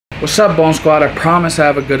What's up, Bone Squad? I promise I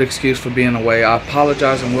have a good excuse for being away. I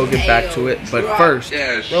apologize and we'll get back to it. But first,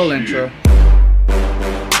 roll intro.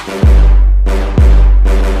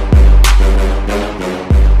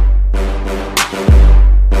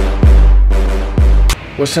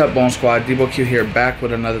 What's up, Bone Squad? DBOQU here, back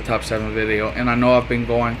with another top 7 video. And I know I've been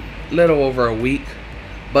going a little over a week,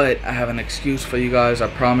 but I have an excuse for you guys. I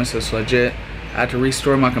promise it's legit. I had to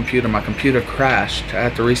restore my computer. My computer crashed. I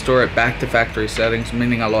had to restore it back to factory settings,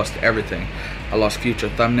 meaning I lost everything. I lost future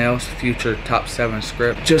thumbnails, future top 7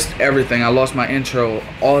 script, just everything. I lost my intro,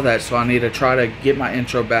 all that, so I need to try to get my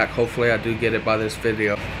intro back. Hopefully I do get it by this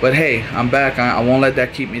video. But hey, I'm back. I won't let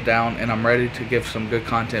that keep me down, and I'm ready to give some good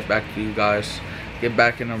content back to you guys. Get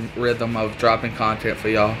back in the rhythm of dropping content for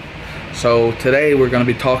y'all. So today we're going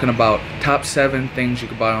to be talking about top 7 things you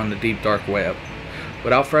can buy on the deep dark web.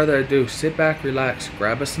 Without further ado, sit back, relax,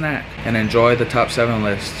 grab a snack, and enjoy the top 7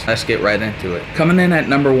 list. Let's get right into it. Coming in at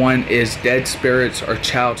number 1 is dead spirits or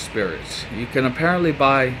child spirits. You can apparently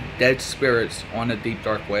buy dead spirits on the deep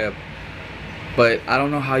dark web, but I don't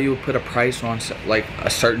know how you would put a price on like a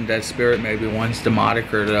certain dead spirit. Maybe one's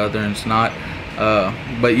demonic or the other one's not.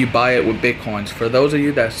 But you buy it with bitcoins. For those of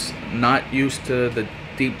you that's not used to the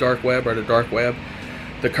deep dark web or the dark web,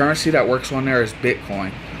 the currency that works on there is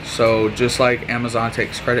Bitcoin. So just like Amazon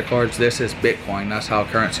takes credit cards, this is Bitcoin. That's how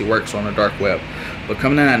currency works on the dark web. But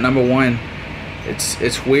coming in at number 1,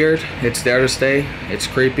 it's weird. It's there to stay. It's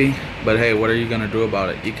creepy. But hey, what are you gonna do about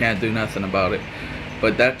it? You can't do nothing about it.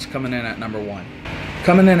 But that's coming in at number 1.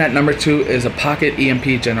 Coming in at number 2 is a pocket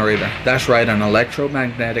EMP generator. That's right, an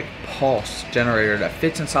electromagnetic pulse generator that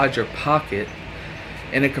fits inside your pocket,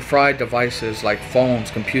 and it can fry devices like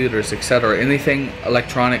phones, computers, etc. Anything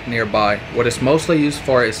electronic nearby. What it's mostly used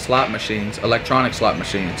for is slot machines, electronic slot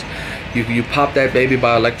machines. You pop that baby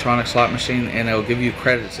by electronic slot machine and it'll give you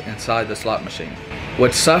credits inside the slot machine.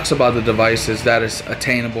 What sucks about the device is that it's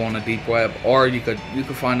attainable on the deep web, or you could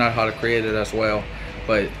find out how to create it as well.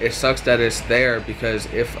 But it sucks that it's there, because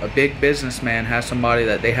if a big businessman has somebody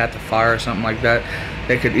that they had to fire or something like that,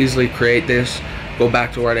 they could easily create this, go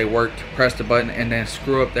back to where they worked, press the button, and then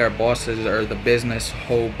screw up their bosses or the business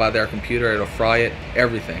hold by their computer. It'll fry it,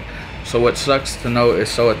 everything. So what sucks to know is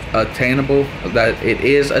so attainable, that it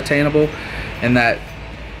is attainable, and that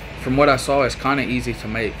from what I saw, it's kind of easy to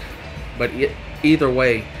make. But either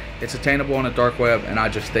way, it's attainable on the dark web, and I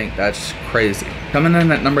just think that's crazy. Coming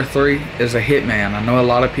in at number 3 is a hitman. I know a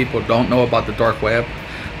lot of people don't know about the dark web,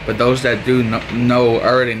 but those that do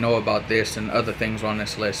already know about this and other things on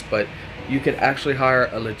this list. But you could actually hire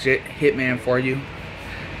a legit hitman for you.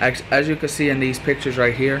 As you can see in these pictures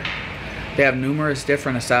right here, they have numerous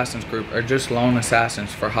different assassins group or just lone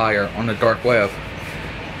assassins for hire on the dark web.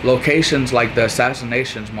 Locations like the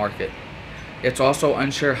assassinations market. It's also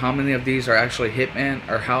unsure how many of these are actually hitmen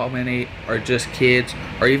or how many are just kids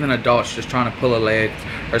or even adults just trying to pull a leg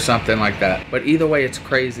or something like that. But either way, it's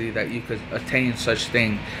crazy that you could attain such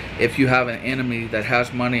thing. If you have an enemy that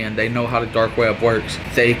has money and they know how the dark web works,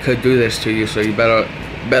 they could do this to you. So you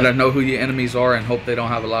better know who your enemies are and hope they don't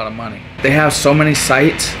have a lot of money. They have so many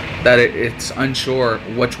sites that it's unsure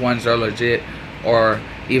which ones are legit, or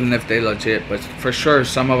even if they legit. But for sure,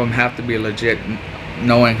 some of them have to be legit,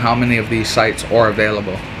 knowing how many of these sites are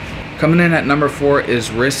available. Coming in at number 4 is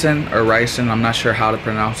ricin or ricin. I'm not sure how to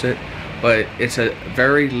pronounce it, but it's a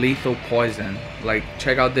very lethal poison. Like,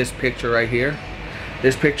 check out this picture right here.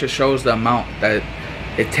 This picture shows the amount that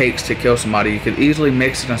it takes to kill somebody. You could easily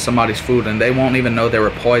mix it in somebody's food and they won't even know they were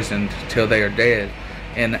poisoned till they are dead.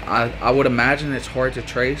 And I would imagine it's hard to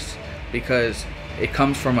trace because it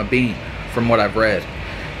comes from a bean, from what I've read.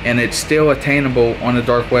 And it's still attainable on the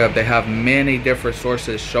dark web. They have many different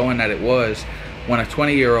sources showing that it was, when a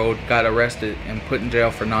 20-year-old got arrested and put in jail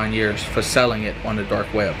for 9 years for selling it on the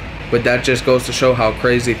dark web. But that just goes to show how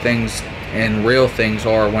crazy things and real things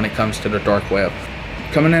are when it comes to the dark web.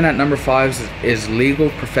 Coming in at number 5 is legal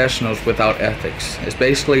professionals without ethics. It's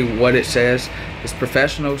basically what it says. It's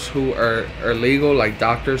professionals who are legal, like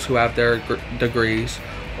doctors who have their degrees,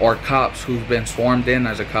 or cops who've been swarmed in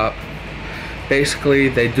as a cop. Basically,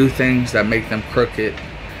 they do things that make them crooked,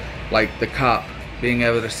 like the cop being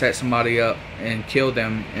able to set somebody up and kill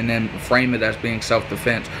them and then frame it as being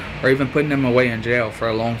self-defense, or even putting them away in jail for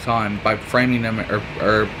a long time by framing them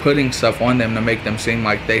or putting stuff on them to make them seem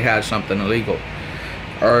like they had something illegal.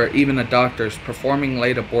 Or even the doctors performing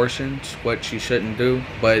late abortions, which you shouldn't do,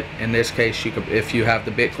 but in this case, you could, if you have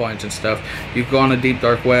the bitcoins and stuff, you can go on the deep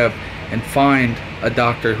dark web and find a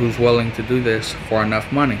doctor who's willing to do this for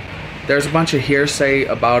enough money. There's a bunch of hearsay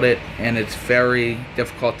about it, and it's very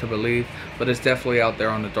difficult to believe, but it's definitely out there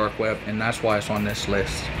on the dark web, and that's why it's on this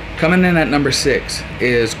list. Coming in at number 6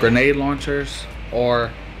 is grenade launchers,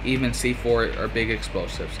 or even C4 or big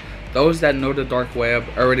explosives. Those that know the dark web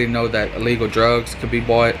already know that illegal drugs could be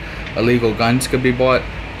bought, illegal guns could be bought,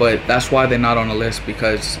 but that's why they're not on the list,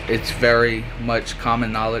 because it's very much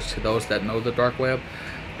common knowledge to those that know the dark web.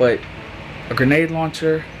 But a grenade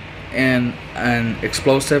launcher and an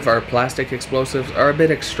explosive or plastic explosives are a bit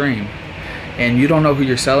extreme, and you don't know who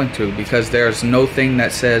you're selling to, because there's no thing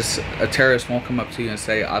that says a terrorist won't come up to you and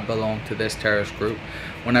say, I belong to this terrorist group,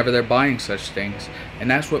 whenever they're buying such things. And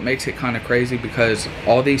that's what makes it kind of crazy, because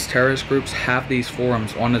all these terrorist groups have these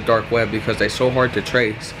forums on the dark web because they're so hard to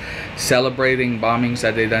trace, celebrating bombings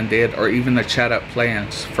that they done did, or even to chat up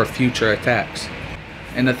plans for future attacks.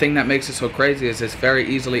 And the thing that makes it so crazy is it's very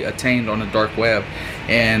easily attained on the dark web.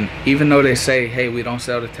 And even though they say, hey, we don't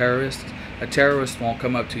sell to terrorists, a terrorist won't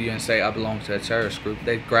come up to you and say, I belong to a terrorist group.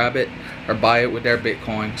 They grab it or buy it with their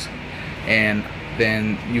bitcoins, and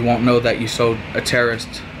then you won't know that you sold a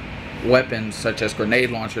terrorist weapons such as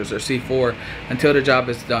grenade launchers or C4 until the job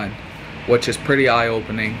is done, which is pretty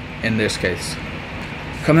eye-opening in this case.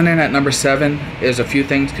 Coming in at number 7 is a few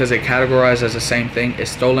things, because they categorize as the same thing.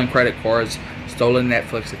 It's stolen credit cards, stolen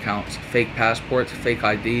Netflix accounts, fake passports, fake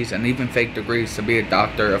IDs, and even fake degrees to be a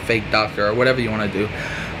doctor, a fake doctor, or whatever you want to do.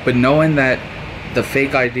 But knowing that the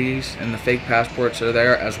fake IDs and the fake passports are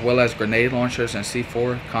there, as well as grenade launchers and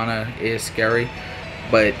C4, kind of is scary.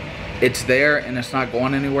 But it's there and it's not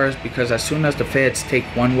going anywhere, because as soon as the feds take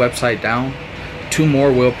one website down, 2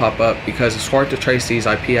 more will pop up, because it's hard to trace these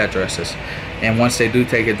IP addresses. And once they do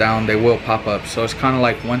take it down, they will pop up. So it's kind of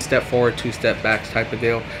like 1 step forward, 2 step back type of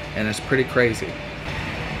deal, and it's pretty crazy.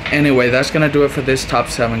 Anyway, that's going to do it for this top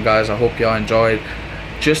 7, guys. I hope y'all enjoyed.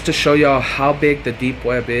 Just to show y'all how big the deep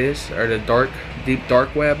web is, or the deep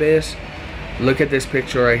dark web is, look at this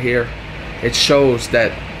picture right here. It shows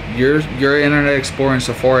that your Internet Explorer and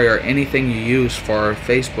Safari, or anything you use for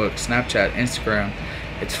Facebook, Snapchat, Instagram,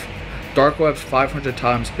 it's dark web's 500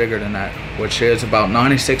 times bigger than that, which is about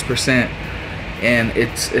 96%. And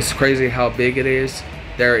it's crazy how big it is.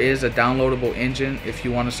 There is a downloadable engine if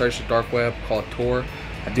you want to search the dark web called Tor.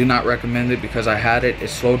 I do not recommend it, because I had it. It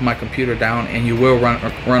slowed my computer down, and you will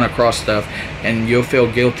run across stuff, and you'll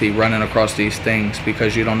feel guilty running across these things,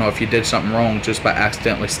 because you don't know if you did something wrong just by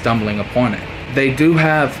accidentally stumbling upon it. They do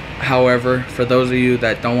have, however, for those of you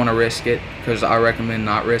that don't want to risk it, because I recommend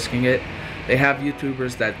not risking it, they have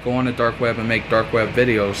YouTubers that go on the dark web and make dark web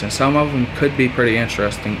videos, and some of them could be pretty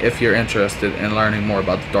interesting if you're interested in learning more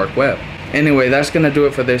about the dark web. Anyway, that's going to do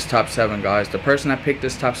it for this top 7, guys. The person that picked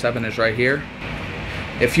this top 7 is right here.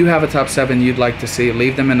 If you have a top 7 you'd like to see,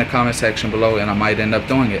 leave them in the comment section below, and I might end up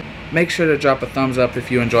doing it. Make sure to drop a thumbs up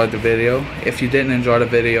if you enjoyed the video. If you didn't enjoy the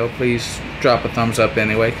video, please drop a thumbs up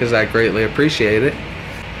anyway, because I greatly appreciate it.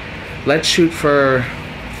 Let's shoot for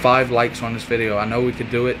 5 likes on this video. I know we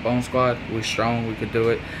could do it, Bone Squad. We're strong, we could do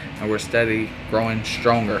it, and we're steady growing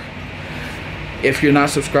stronger. If you're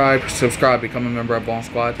not subscribed, subscribe, become a member of Bone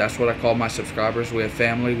Squad. That's what I call my subscribers. We have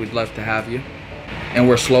family, we'd love to have you, and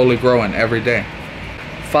we're slowly growing every day.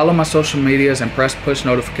 Follow my social medias and press push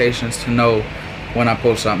notifications to know when I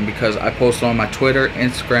post something, because I post on my Twitter,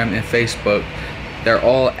 Instagram, and Facebook. They're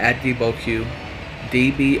all at DBOQU,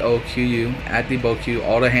 DBOQU, at DBOQU.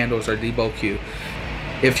 All the handles are DBOQU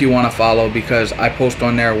if you want to follow, because I post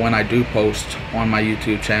on there when I do post on my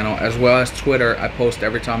YouTube channel, as well as Twitter. I post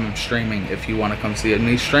every time I'm streaming if you want to come see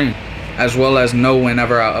me stream, as well as know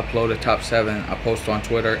whenever I upload a top 7. I post on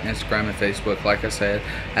Twitter, Instagram, and Facebook. Like I said,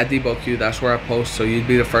 at DBOQU, that's where I post, so you'd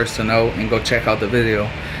be the first to know, and go check out the video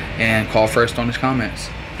and call first on the comments.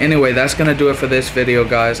 Anyway, that's gonna do it for this video,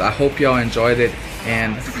 guys. I hope y'all enjoyed it,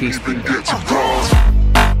 and peace be.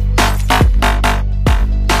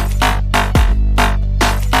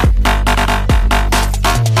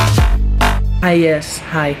 Hi, yes,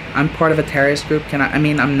 hi. I'm part of a terrorist group.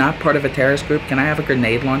 I'm not part of a terrorist group. Can I have a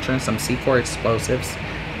grenade launcher and some C4 explosives,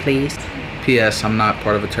 please? P.S. I'm not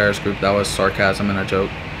part of a terrorist group. That was sarcasm and a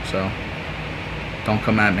joke, so don't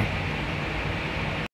come at me.